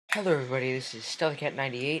Hello everybody, this is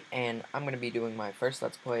StealthyCat98 and I'm going to be doing my first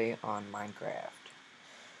Let's Play on Minecraft.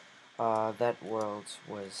 That world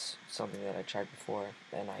was something that I tried before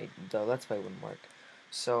and the Let's Play wouldn't work.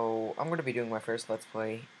 So I'm going to be doing my first Let's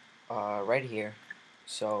Play right here.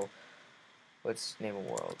 So let's name a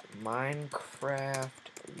world. Minecraft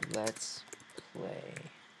Let's Play.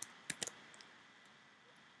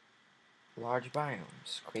 Large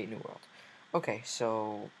biomes. Create new world. Okay,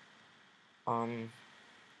 so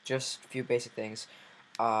just a few basic things.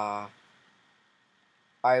 Uh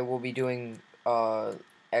I will be doing I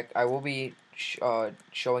will be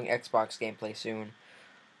showing Xbox gameplay soon.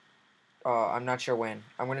 I'm not sure when.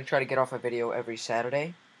 I'm gonna try to get off a video every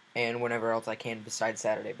Saturday and whenever else I can besides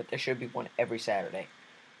Saturday, but there should be one every Saturday.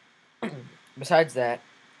 Besides that,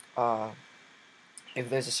 uh, if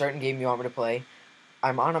there's a certain game you want me to play,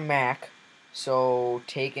 I'm on a Mac, so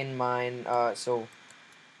take in mind,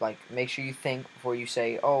 like make sure you think before you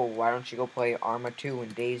say, oh, why don't you go play Arma 2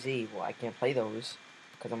 and DayZ? Well, I can't play those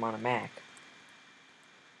because I'm on a Mac.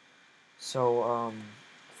 So,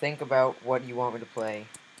 think about what you want me to play,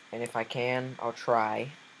 and if I can, I'll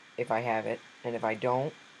try, if I have it, and if I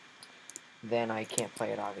don't, then I can't play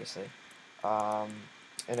it, obviously. Um,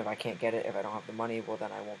 and if I can't get it, if I don't have the money, well,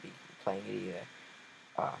 then I won't be playing it either.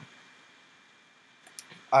 Uh,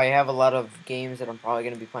 I have a lot of games that I'm probably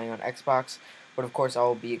going to be playing on Xbox, but of course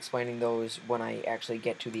I'll be explaining those when I actually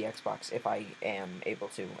get to the Xbox, if I am able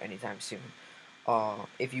to, anytime soon.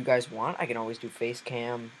 If you guys want, I can always do face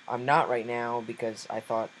cam. I'm not right now because I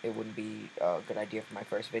thought it wouldn't be a good idea for my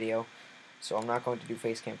first video. So I'm not going to do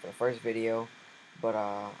face cam for the first video, but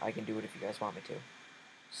I can do it if you guys want me to.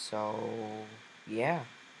 So, yeah,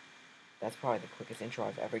 that's probably the quickest intro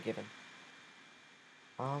I've ever given.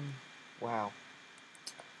 Wow.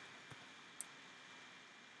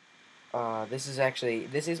 This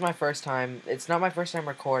is my first time, it's not my first time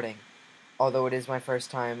recording, although it is my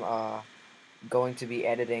first time, going to be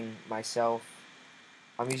editing myself.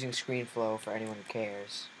 I'm using ScreenFlow for anyone who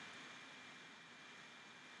cares.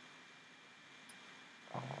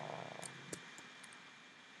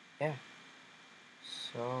 Yeah.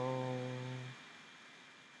 So,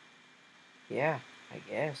 yeah, I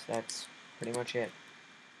guess that's pretty much it.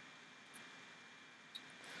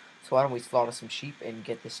 So why don't we slaughter some sheep and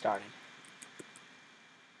get this started?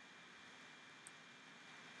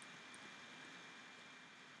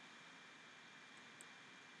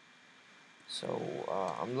 So,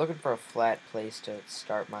 I'm looking for a flat place to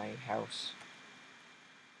start my house.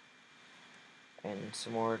 And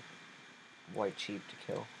some more white sheep to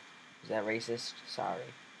kill. Is that racist?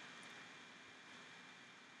 Sorry.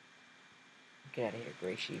 Get out of here,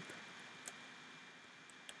 gray sheep.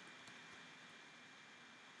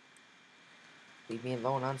 Leave me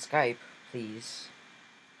alone on Skype, please.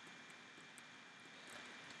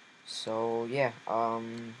 So, yeah, I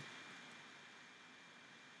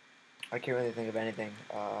can't really think of anything,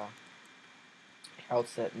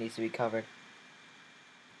 else that needs to be covered.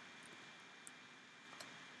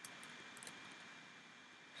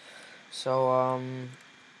 So,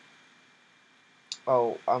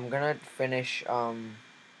 oh, I'm gonna finish,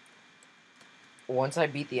 once I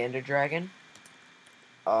beat the Ender Dragon,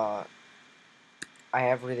 uh, I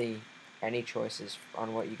have really any choices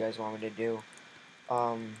on what you guys want me to do.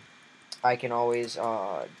 Um, I can always,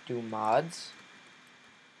 do mods,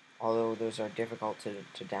 although those are difficult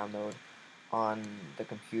to download on the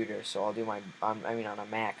computer, so I'll do my, I mean on a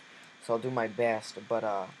Mac, so I'll do my best, but,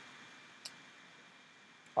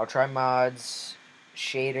 I'll try mods,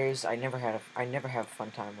 shaders. I never have a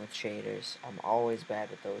fun time with shaders. I'm always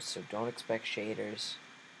bad at those, so don't expect shaders.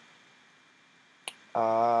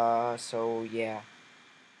 So yeah,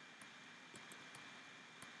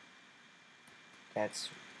 that's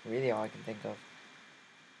really all I can think of.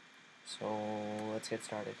 So let's get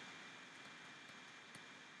started.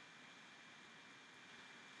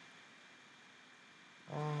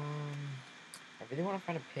 I really want to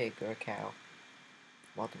find a pig or a cow.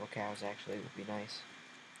 Multiple cows actually would be nice.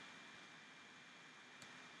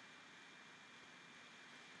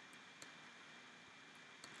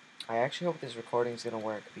 I actually hope this recording is gonna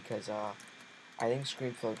work because I think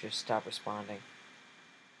ScreenFlow just stopped responding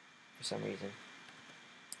for some reason.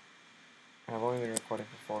 And I've only been recording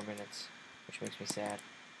for 4 minutes, which makes me sad.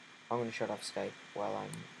 I'm going to shut off Skype while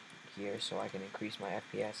I'm here so I can increase my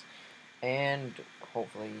FPS. And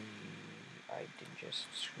hopefully I didn't just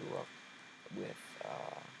screw up with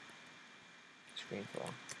ScreenFlow.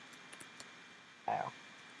 Ow.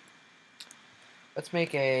 Let's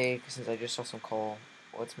make a, since I just saw some coal,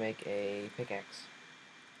 let's make a pickaxe.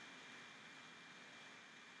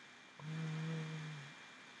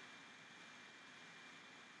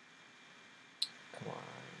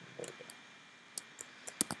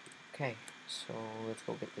 Okay, so let's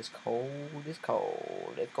go get this coal. This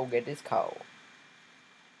coal. Let's go get this coal.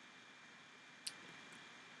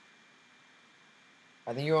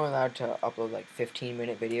 I think you're only allowed to upload like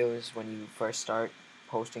 15-minute videos when you first start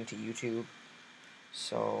posting to YouTube.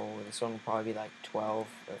 So this one will probably be like 12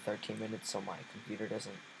 or 13 minutes so my computer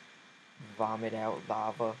doesn't vomit out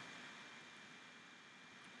lava.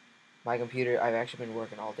 My computer, I've actually been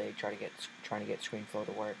working all day trying to get ScreenFlow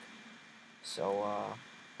to work. So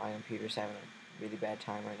my computer's having a really bad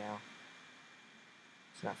time right now.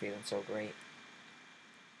 It's not feeling so great.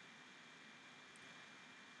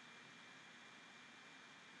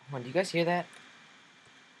 Hold on, do you guys hear that?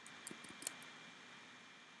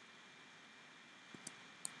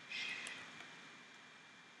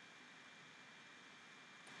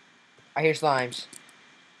 I hear slimes.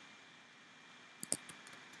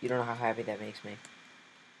 You don't know how happy that makes me.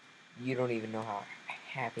 You don't even know how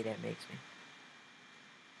happy that makes me.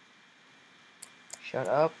 Shut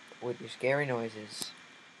up with your scary noises.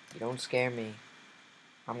 You don't scare me.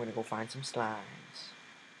 I'm gonna go find some slimes.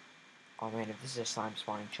 Oh man, if this is a slime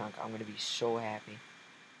spawning chunk, I'm gonna be so happy.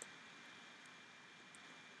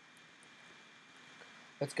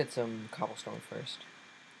 Let's get some cobblestone first.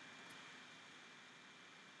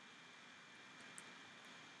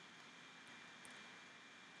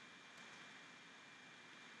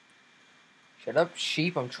 Shut up,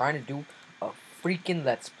 sheep. I'm trying to do a freaking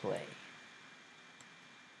let's play.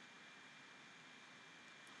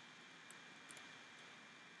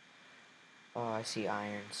 Oh, I see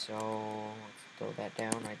iron, so let's throw that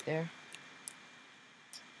down right there.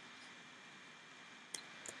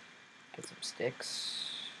 Get some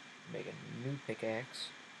sticks. Make a new pickaxe.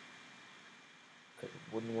 Because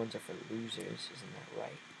wooden ones are for losers, isn't that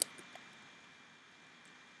right?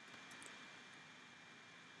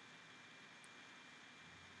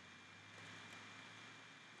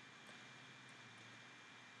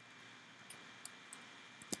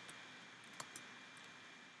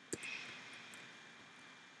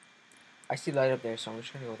 I see light up there, so I'm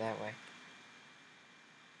just gonna go that way.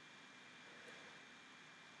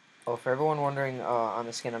 Oh, for everyone wondering on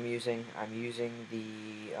the skin I'm using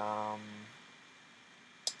the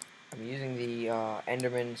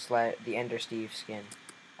Enderman / the Ender Steve skin.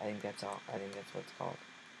 I think that's all. I think that's what it's called.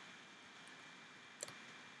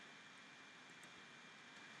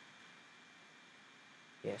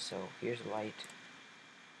 Yeah. So here's light.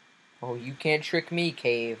 Oh, you can't trick me,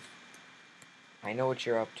 cave. I know what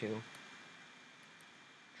you're up to.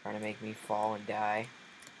 Trying to make me fall and die.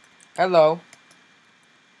 Hello.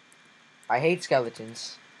 I hate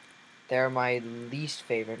skeletons. They're my least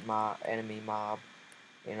favorite enemy mob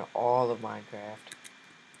in all of Minecraft.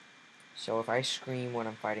 So if I scream when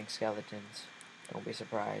I'm fighting skeletons, don't be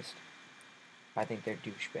surprised. I think they're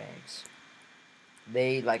douchebags.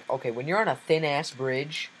 They okay, when you're on a thin ass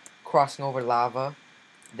bridge crossing over lava,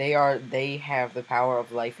 they have the power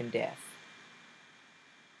of life and death.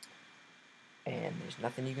 And there's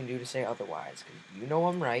nothing you can do to say otherwise, because you know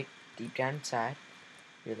I'm right, deep down inside.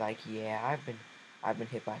 You're like, yeah, I've been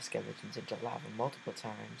hit by skeletons into lava multiple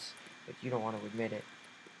times, but you don't want to admit it.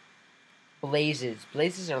 Blazes.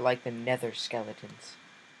 Blazes are like the nether skeletons.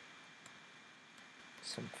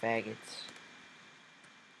 Some faggots.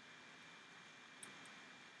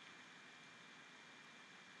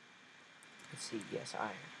 Let's see, yes,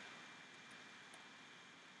 iron.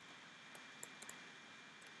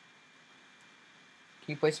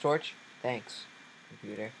 Can you place torch? Thanks,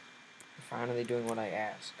 computer. You're finally doing what I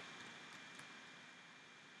ask.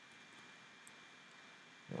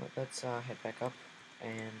 You know what, let's head back up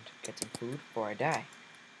and get some food before I die.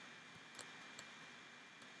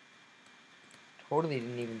 Totally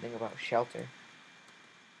didn't even think about shelter.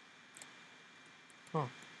 Huh.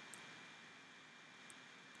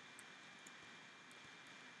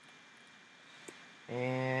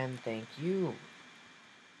 And thank you,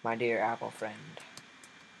 my dear apple friend.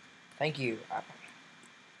 Thank you, apple.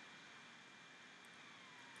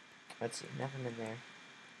 Let's see, nothing in there.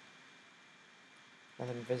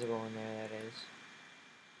 Nothing visible in there, that is.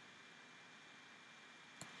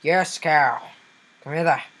 Yes, cow. Come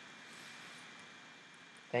hither.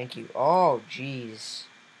 Thank you. Oh, jeez.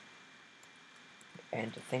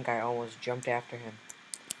 And to think I almost jumped after him.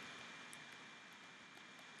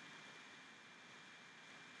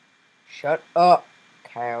 Shut up,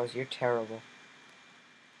 cows. You're terrible.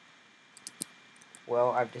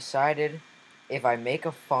 Well, I've decided if I make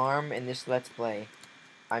a farm in this Let's Play,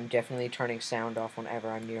 I'm definitely turning sound off whenever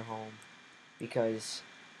I'm near home. Because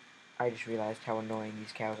I just realized how annoying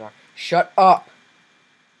these cows are. Shut up!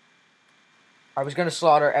 I was going to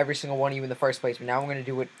slaughter every single one of you in the first place, but now I'm going to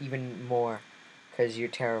do it even more. Because you're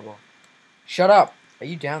terrible. Shut up! Are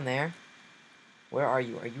you down there? Where are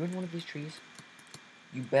you? Are you in one of these trees?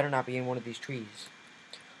 You better not be in one of these trees.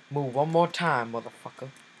 Move one more time, motherfucker.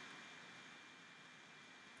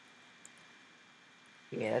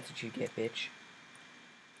 Yeah, that's what you get, bitch.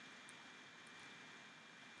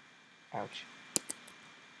 Ouch.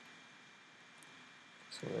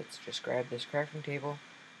 So let's just grab this crafting table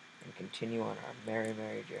and continue on our merry,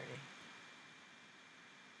 merry journey.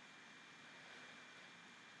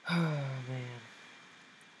 Oh, man.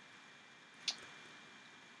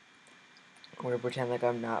 I'm gonna pretend like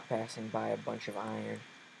I'm not passing by a bunch of iron.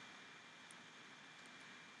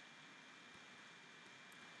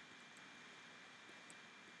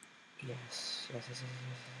 Yes, yes, yes, yes,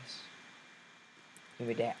 yes, yes. Give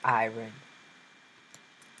me that iron.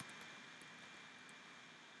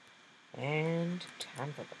 And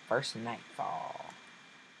time for the first nightfall.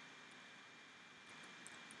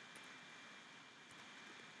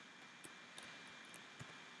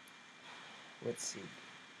 Let's see.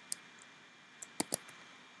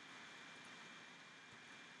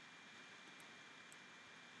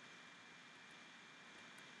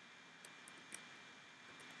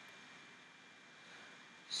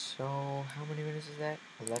 So, how many minutes is that?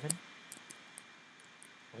 11?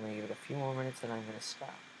 I'm gonna give it a few more minutes and I'm gonna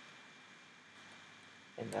stop.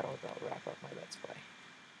 And that'll wrap up my Let's Play.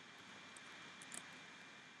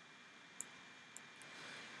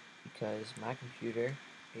 Because my computer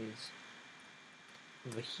is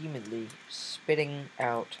vehemently spitting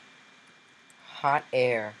out hot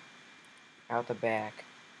air out the back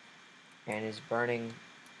and is burning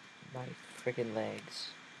my freaking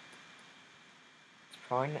legs. It's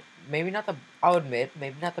probably not, maybe not the, I'll admit,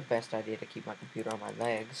 maybe not the best idea to keep my computer on my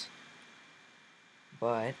legs,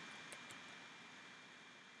 but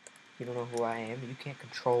you don't know who I am, you can't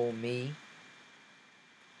control me.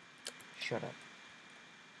 Shut up.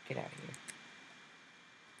 Get out of here.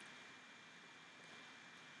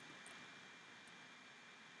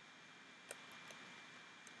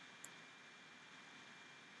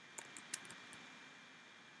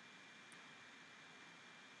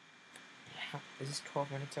 Is this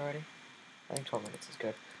 12 minutes already? I think 12 minutes is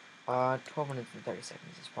good. 12 minutes and 30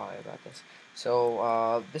 seconds is probably about this.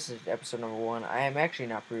 So, this is episode number 1. I am actually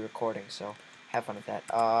not pre-recording, so have fun with that.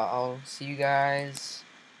 I'll see you guys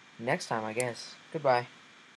next time, I guess. Goodbye.